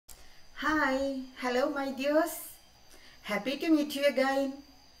Hi, hello my dears. Happy to meet you again.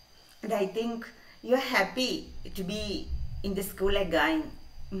 And I think you're happy to be in the school again.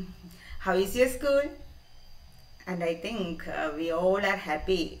 How is your school? And I think we all are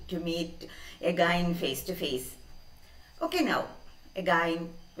happy to meet again face to face. Okay, now, again,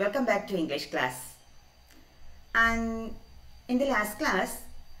 welcome back to English class. And in the last class,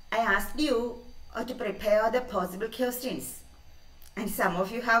 I asked you to prepare the possible questions. And some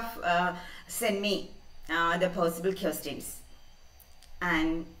of you have sent me the possible questions.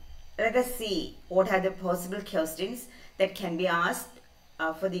 And let us see what are the possible questions that can be asked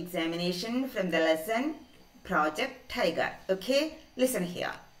for the examination from the lesson Project Tiger. Okay, listen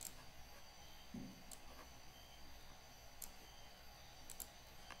here.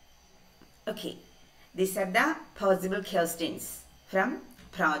 Okay, these are the possible questions from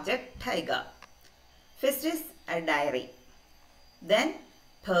Project Tiger. First is a diary. Then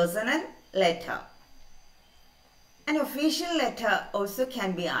personal letter. An official letter also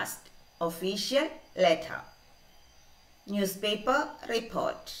can be asked. Official letter. Newspaper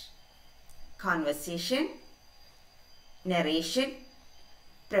report. Conversation. Narration.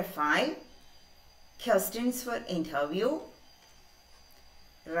 Profile. Questions for interview.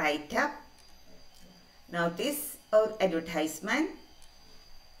 Write-up. Notice or advertisement.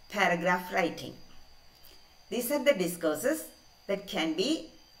 Paragraph writing. These are the discourses that can be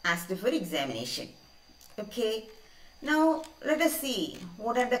asked for examination. Okay, now let us see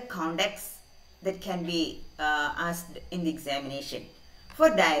what are the contexts that can be asked in the examination for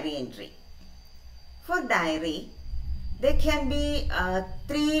diary entry. For diary, there can be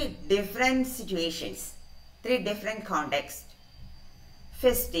three different situations, three different contexts.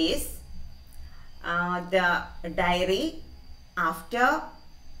 First is the diary after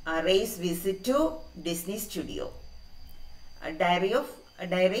Ray's visit to Disney studio. A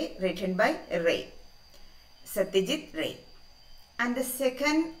diary written by Ray, Satyajit Ray. And the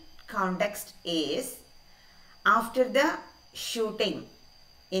second context is after the shooting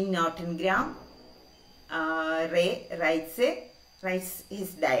in Nottingham, Ray writes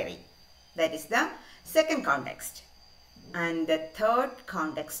his diary. That is the second context. And the third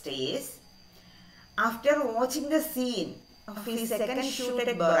context is after watching the scene of his second shoot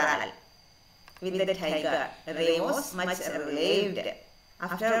at Boral with the tiger, Ray was much relieved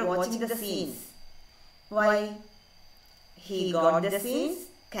after watching the scenes. Why? He got the scenes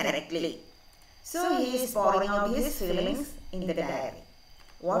correctly. So he is pouring out his feelings in the diary.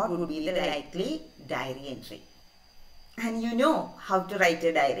 What would be the likely diary entry? And you know how to write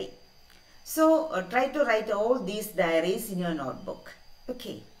a diary. So try to write all these diaries in your notebook.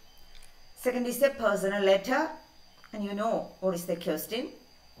 Okay. Second is a personal letter. And you know what is the question.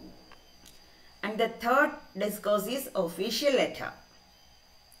 And the third discourse is official letter.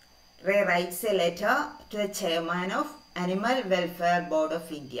 Ray writes a letter to the chairman of Animal Welfare Board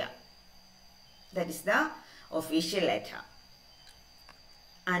of India. That is the official letter.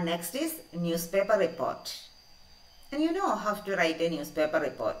 And next is newspaper report. And you know how to write a newspaper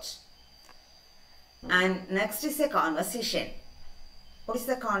report. And next is a conversation. What is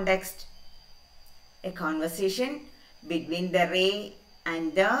the context? A conversation between the Ray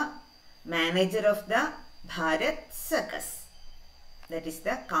and the manager of the Bharat Circus. That is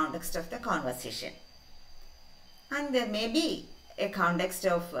the context of the conversation. And there may be a context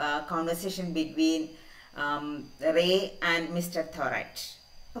of conversation between Ray and Mr. Thorite.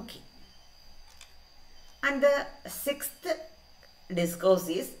 Okay. And the sixth discourse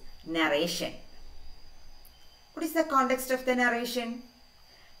is narration. What is the context of the narration?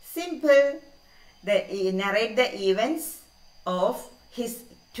 Simple. Narrate the events of his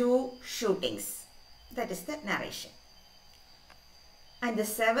two shootings. That is the narration. And the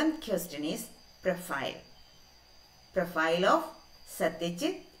seventh question is profile. Profile of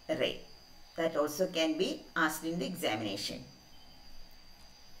Satyajit Ray. That also can be asked in the examination.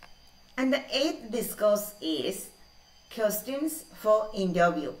 And the eighth discourse is questions for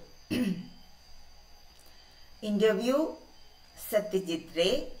interview. Interview Satyajit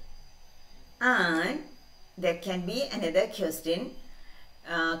Ray. And there can be another question.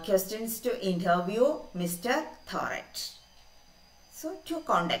 Questions to interview Mr. Thorite. So two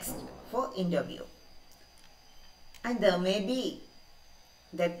contexts for interview. And there may be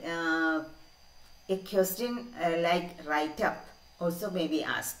that a question like write-up also may be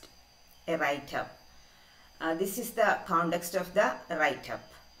asked. A write-up. This is the context of the write-up.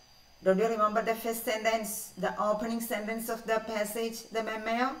 Don't you remember the first sentence, the opening sentence of the passage, the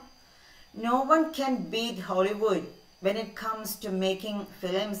memo? No one can beat Hollywood when it comes to making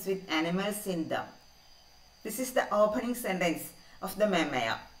films with animals in them. This is the opening sentence of the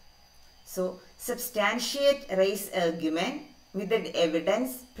memo. So substantiate race argument with the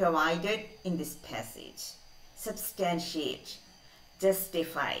evidence provided in this passage. Substantiate,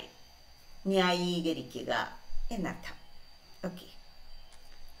 justify, ന്യായീകരിക്കുക എന്നർത്ഥം. Okay.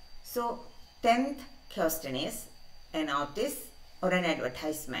 So 10th question is a notice or an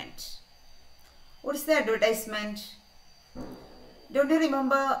advertisement. What is the advertisement? Don't you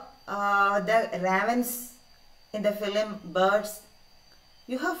remember the ravens in the film Birds?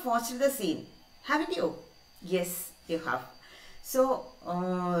 You have watched the scene, haven't you? Yes, you have. So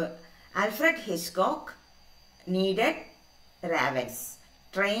Alfred Hitchcock needed ravens,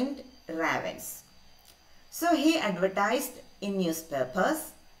 trained ravens. So he advertised in newspapers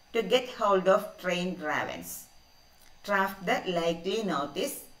to get hold of trained ravens. Draft the likely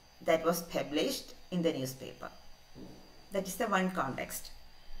notice that was published in the newspaper. That is the one context.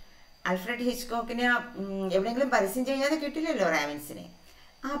 Alfred ഹിച്ച്കോക്കിന് എവിടെയെങ്കിലും പരസ്യം ചെയ്യാതെ കിട്ടില്ലല്ലോ റാവൻസിനെ.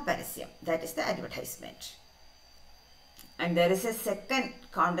 ആ പരസ്യം, that is the advertisement. And there is a second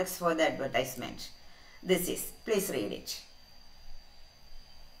context for the advertisement. This is, please read it.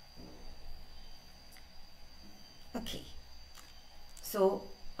 Okay. So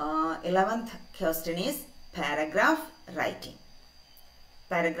 11th question is paragraph writing.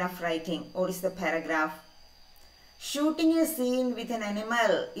 Paragraph writing. What is the paragraph? Shooting a scene with an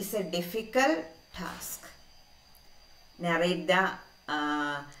animal is a difficult task. Narrate the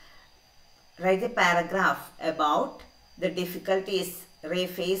write a paragraph about the difficulties Ray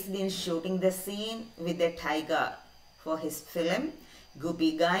faced in shooting the scene with a tiger for his film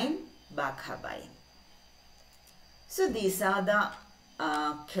Guppigain Bakhabain. So these are the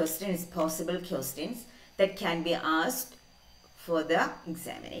questions, possible questions that can be asked for the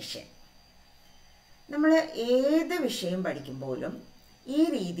examination. നമ്മൾ ഏത് വിഷയം പഠിക്കുമ്പോഴും ഈ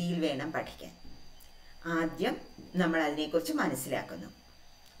രീതിയിൽ വേണം പഠിക്കാൻ. ആദ്യം നമ്മൾ അതിനെക്കുറിച്ച് മനസ്സിലാക്കുന്നു,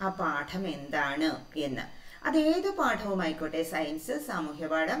 ആ പാഠം എന്താണ് എന്ന്. അതേത് പാഠവുമായിക്കോട്ടെ, science,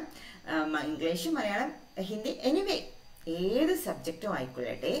 സാമൂഹ്യപാഠം, English, Malayalam, Hindi, anyway ഏത് സബ്ജക്റ്റും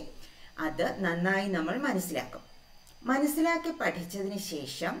ആയിക്കൊള്ളട്ടെ, അത് നന്നായി നമ്മൾ മനസ്സിലാക്കും. മനസ്സിലാക്കി പഠിച്ചതിന്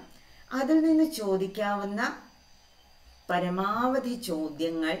ശേഷം അതിൽ നിന്ന് ചോദിക്കാവുന്ന പരമാവധി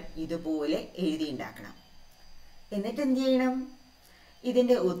ചോദ്യങ്ങൾ ഇതുപോലെ എഴുതിയുണ്ടാക്കണം. എന്നിട്ട് എന്ത് ചെയ്യണം?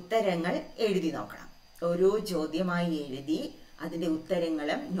 ഇതിൻ്റെ ഉത്തരങ്ങൾ എഴുതി നോക്കണം. ഓരോ ചോദ്യമായി എഴുതി അതിൻ്റെ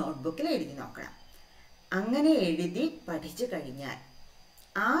ഉത്തരങ്ങളും നോട്ട്ബുക്കിൽ എഴുതി നോക്കണം. അങ്ങനെ എഴുതി പഠിച്ചു കഴിഞ്ഞാൽ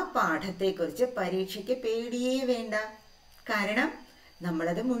ആ പാഠത്തെക്കുറിച്ച് പരീക്ഷയ്ക്ക് പേടിയേ വേണ്ട. കാരണം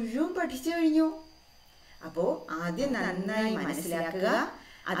നമ്മളത് മുഴുവൻ പഠിച്ചു കഴിഞ്ഞു. അപ്പോൾ ആദ്യം നന്നായി മനസ്സിലാക്കുക,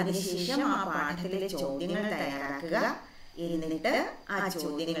 അതിനുശേഷം ആ പാഠത്തിലെ ചോദ്യങ്ങൾ തയ്യാറാക്കുക, എന്നിട്ട് ആ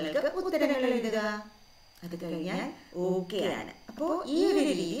ചോദ്യങ്ങൾക്ക് ഉത്തരങ്ങൾ എഴുതുക. അത് കഴിഞ്ഞാൽ ഓക്കെയാണ്. അപ്പോൾ ഈ ഒരു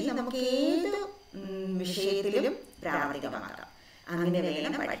രീതി നമുക്ക് ഏത് വിഷയത്തിലും പ്രാവർത്തികമാക്കാം. അങ്ങനെ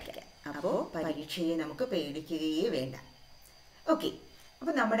വേണം പഠിക്കാൻ. അപ്പോൾ പരീക്ഷയെ നമുക്ക് പേടിക്കുകയേ വേണ്ട. ഓക്കെ,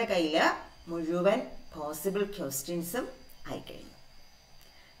 അപ്പോൾ നമ്മുടെ കയ്യിൽ മുഴുവൻ പോസിബിൾ ക്വസ്റ്റ്യൻസും ആയിക്കഴിഞ്ഞു.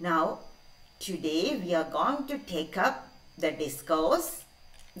 Now today we are going to take up the discourse,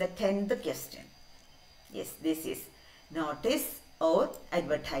 the 10th question. Yes, this is notice or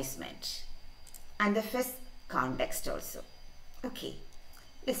advertisement, and the first context also. Okay,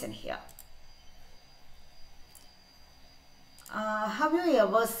 listen here. Have you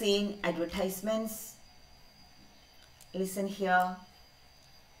ever seen advertisements? Listen here.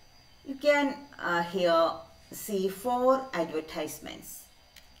 You can see 4 advertisements,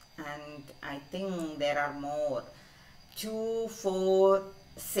 and I think there are more. 2, 4,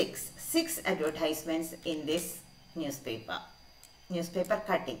 6 advertisements in this newspaper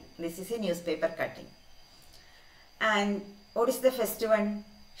cutting. This is a newspaper cutting. And what is the first one?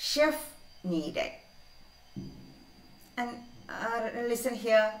 Chef needed. And listen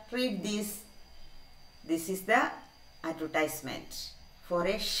here, read this. This is the advertisement for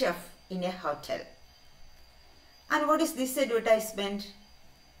a chef in a hotel. And what is this advertisement?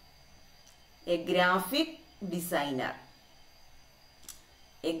 A graphic designer.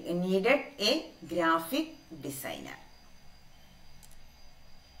 Needed a graphic designer.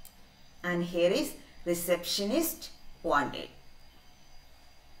 And here is receptionist wanted.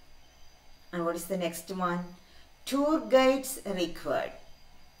 And what is the next one? Tour guides required.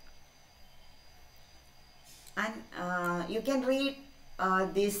 And you can read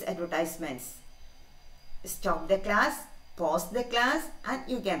these advertisements. Stop the class, pause the class, and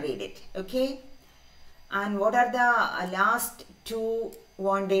you can read it. Okay? And what are the last 2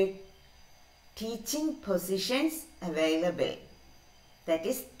 wanted? Teaching positions available. That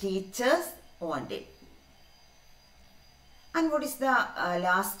is, teachers wanted. And what is the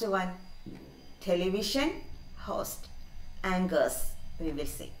last one? Television host, anchors, we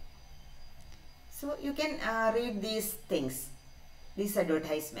will say. So you can read these things, these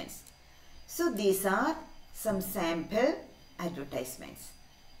advertisements. So these are some sample advertisements.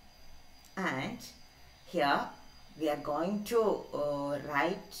 And here we are going to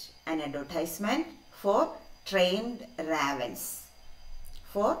write an advertisement for trained ravens.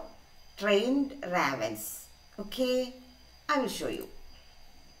 For trained ravens. Okay, I will show you.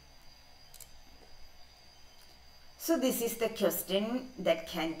 So this is the question that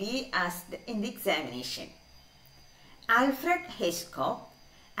can be asked in the examination. Alfred Hitchcock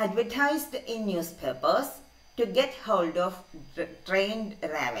advertised in newspapers to get hold of trained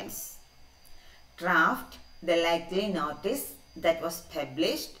ravens. Draft the likely notice that was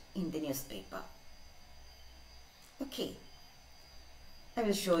published in the newspaper. Okay, I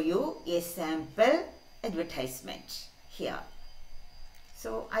will show you a sample advertisement here.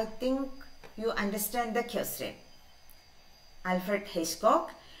 So I think you understand the question. Alfred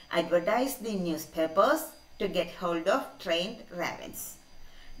Hitchcock advertised in newspapers to get hold of trained ravens.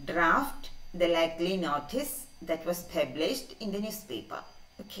 Draft the likely notice that was published in the newspaper.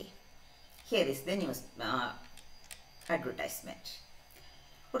 Okay, here is the news advertisement.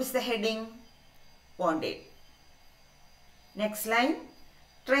 What is the heading? Wanted. Next line,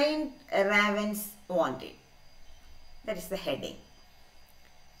 trained ravens wanted. That is the heading.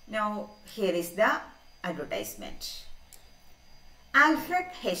 Now here is the advertisement. Alfred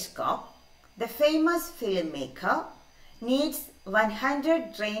Hitchcock, the famous filmmaker, needs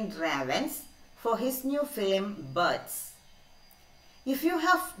 100 trained ravens for his new film Birds. If you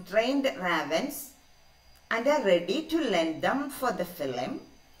have trained ravens and are ready to lend them for the film,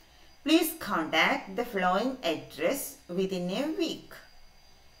 please contact the following address within a week.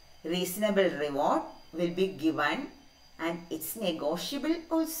 Reasonable reward will be given and it's negotiable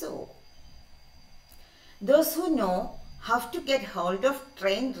also. Those who know how to get hold of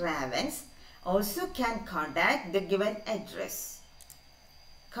trained ravens also can contact the given address.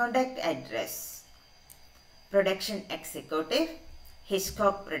 Contact address: Production Executive,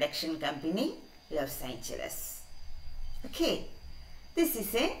 Hitchcock Production Company, Los Angeles. Okay, this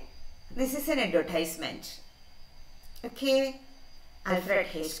is an advertisement. Okay, Alfred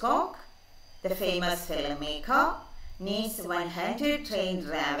Hitchcock, the famous filmmaker, needs 100 trained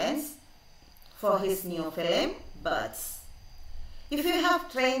ravens for his new film Birds. If you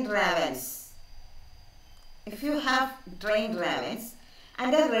have trained ravens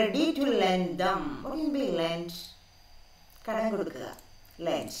and are ready to lend them, what do you mean lend?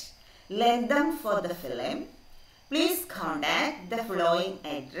 Lend them for the film, please contact the following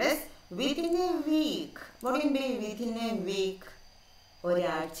address within a week. What do you mean within a week?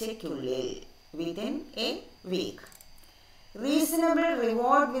 ഒരാഴ്ചയ്ക്കുള്ളിൽ. Within a week. Reasonable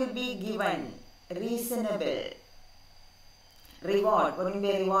reward will be given. Reasonable reward. What do you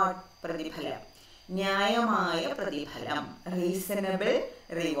mean reward? പ്രതിഫലം. ന്യായമായ പ്രതിഫലം. Reasonable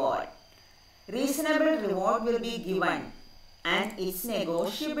reward. Reasonable reward will be given and it's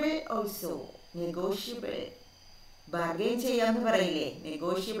negotiable also. Negotiable. Bargain ചെയ്യാന്ന് പറയില്ലേ,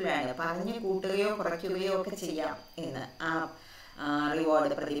 negotiable ആണ്. പറഞ്ഞ് കൂട്ടുകയോ കുറയ്ക്കുകയോ ഒക്കെ ചെയ്യാം എന്ന് ആ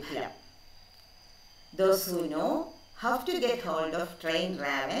റിവാർഡ് പ്രതിഫലം. Those who know how to get hold of trained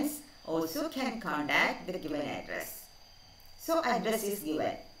ravens also can contact the given address. So address is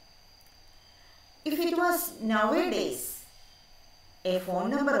given. If it was nowadays, a phone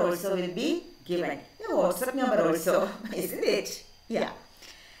number also will be given. A WhatsApp number also, isn't it? Yeah.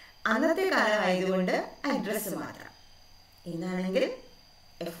 അന്നത്തെ കാലമായതുകൊണ്ട് address മാത്രം. ഇന്നാണെങ്കിൽ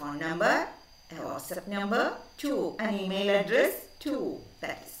a phone number, a WhatsApp number, 2, an email address, 2.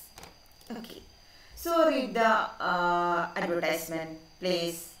 That is. Okay. So read the advertisement,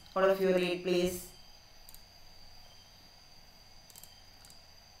 please. All of you read, please.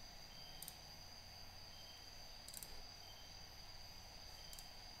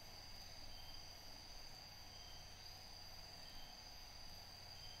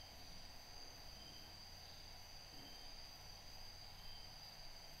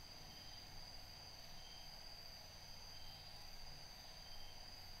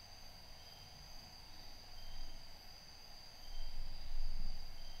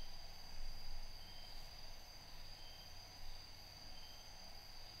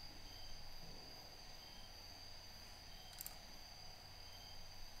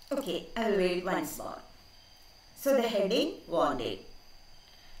 Okay, I'll read once more. So the heading, wanted.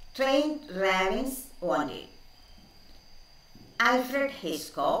 Trained ravens wanted. Alfred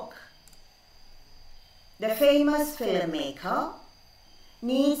Hitchcock, the famous filmmaker,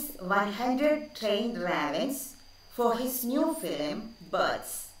 needs 100 trained ravens for his new film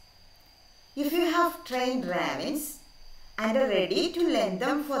Birds. If you have trained ravens and are ready to lend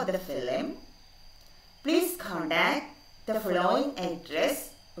them for the film, Please contact the following address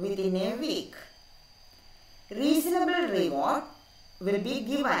within a week. Reasonable reward will be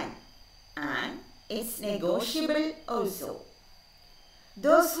given and it's negotiable also.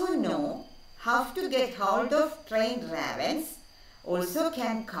 Those who know how to get hold of trained ravens also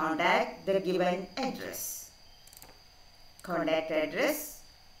can contact the given address. Contact address: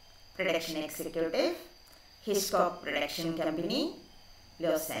 Production Executive, Hitchcock Production Company,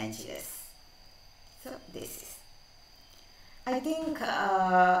 Los Angeles. So this is, I think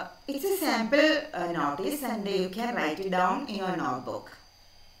it's a sample notice and you can write it down in your notebook.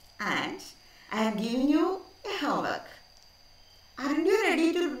 And I am giving you a homework. Aren't you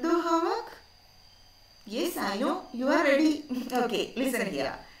ready to do homework? Yes, I know you are ready. Okay, listen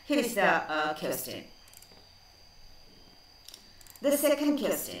here. Here is the question. The second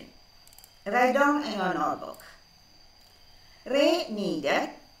question. Write down in your notebook. Ray needed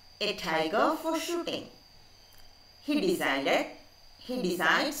a tiger for shooting. He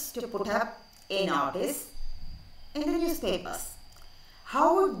decides to put up a notice in the newspapers. How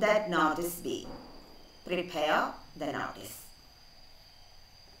would that notice be? Prepare the notice.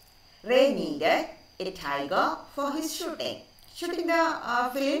 Ray needed a tiger for his shooting. Shooting the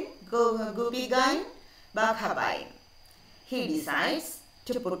film Goopy Guy Bakhabai. He decides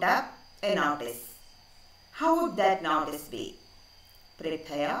to put up a notice. How would that notice be?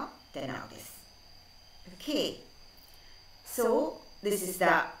 Prepare the notice. Okay. So this is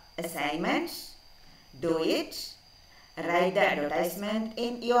the assignment. Do it. Write the advertisement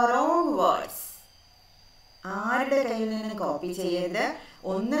in your own words. ആരുടെ കയ്യിൽ നിന്ന് copy ചെയ്യരുത്,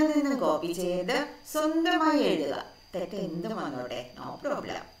 ഒന്നിൽ നിന്ന് copy ചെയ്ത് സ്വന്തമായി എഴുതുക. തെറ്റ് എന്തും വന്നോട്ടെ, no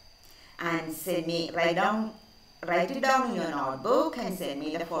problem. And send me, write it down in your notebook and send me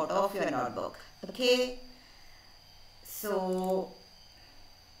the photo of your notebook. Okay. So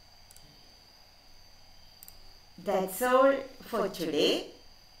that's all for today.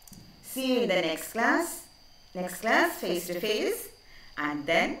 See you in the next class. Next class, face to face, and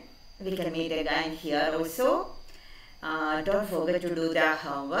then we can meet again here also. Don't forget to do the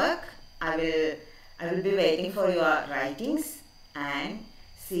homework. I will be waiting for your writings, and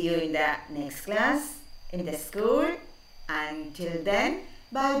see you in the next class in the school. Until then,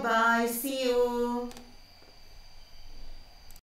 bye bye. See you.